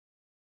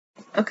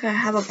Okay, I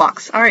have a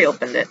box. I already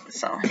opened it,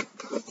 so.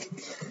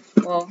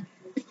 Well,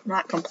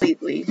 not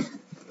completely.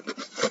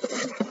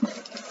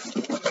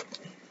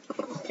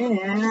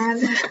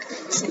 And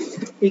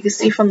you can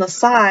see from the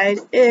side,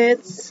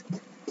 it's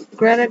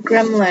Greta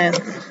Gremlin,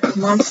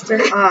 Monster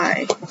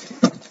High.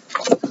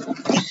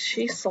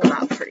 She sold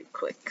out pretty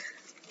quick.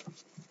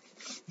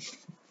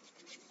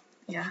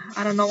 Yeah,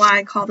 I don't know why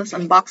I call this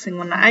unboxing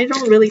one. I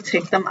don't really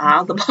take them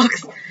out of the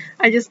box.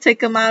 I just take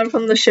them out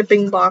from the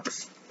shipping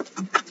box.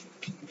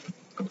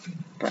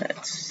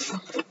 But,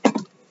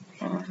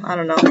 I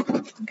don't know.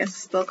 I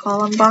guess they'll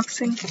call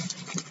unboxing.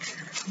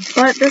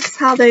 But this is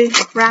how they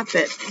wrap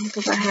it.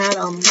 Because I had,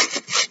 what's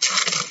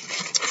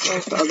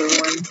the other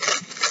one?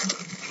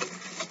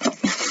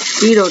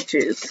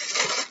 Beetlejuice.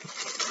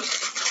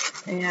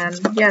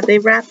 And, yeah, they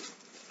wrap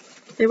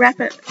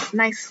it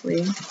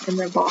nicely in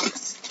their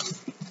box.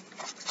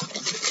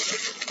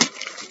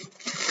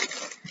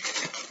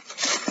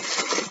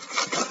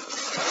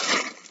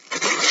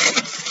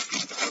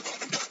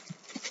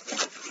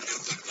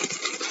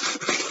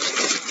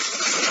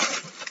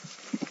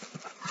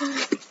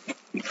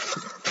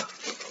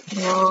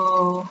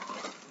 Whoa.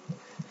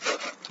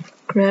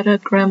 Greta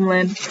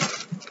Gremlin.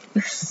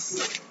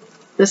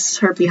 This is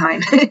her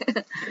behind.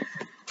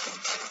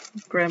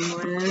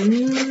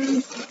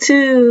 Gremlins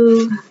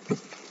 2.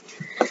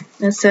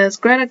 It says,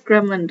 Greta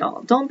Gremlin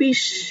doll. Don't be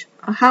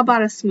how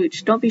about a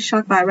smooch? Don't be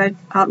shocked by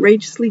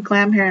outrageously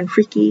glam hair and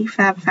freaky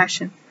fab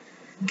fashion.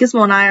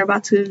 Gizmo and I are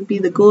about to be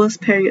the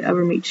coolest pair you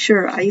ever meet.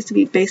 Sure, I used to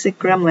be basic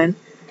gremlin,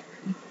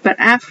 but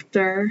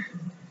after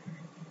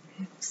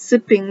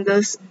sipping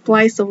the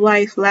Splice of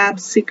Life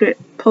Lab's secret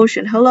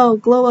potion, hello,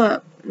 glow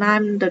up. Now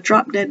I'm the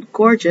drop dead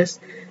gorgeous,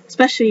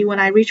 especially when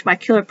I reach my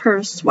killer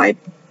purse, swipe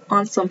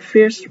on some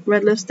fierce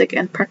red lipstick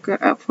and perk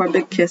her up for a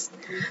big kiss.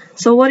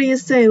 So what do you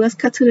say? Let's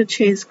cut to the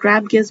chase,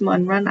 grab Gizmo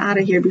and run out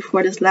of here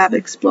before this lab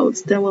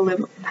explodes. Then we'll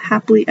live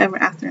happily ever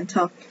after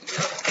until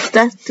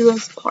death do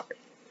us part.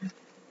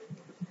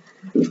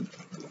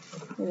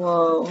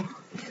 Whoa.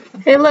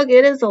 Hey look,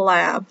 it is a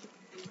lab.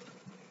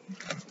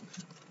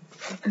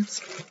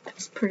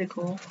 It's pretty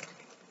cool.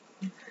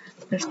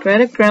 There's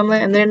Greta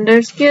Gremlin and then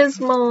there's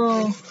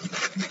Gizmo.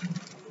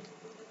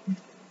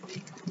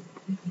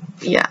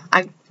 Yeah,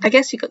 I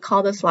guess you could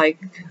call this like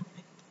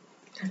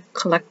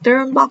collector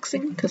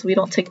unboxing because we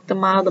don't take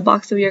them out of the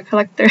box if you're a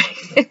collector.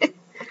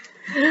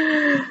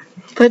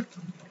 But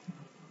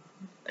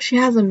she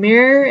has a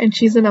mirror and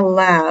she's in a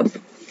lab.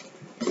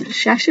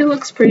 She actually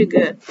looks pretty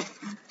good.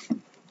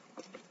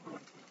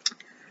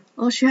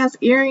 Oh, she has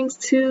earrings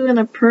too and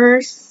a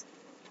purse.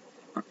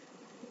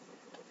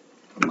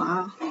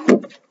 Wow.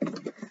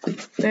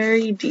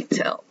 Very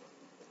detailed.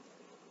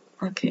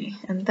 Okay,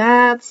 and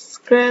that's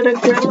Greta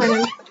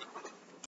Gremlin.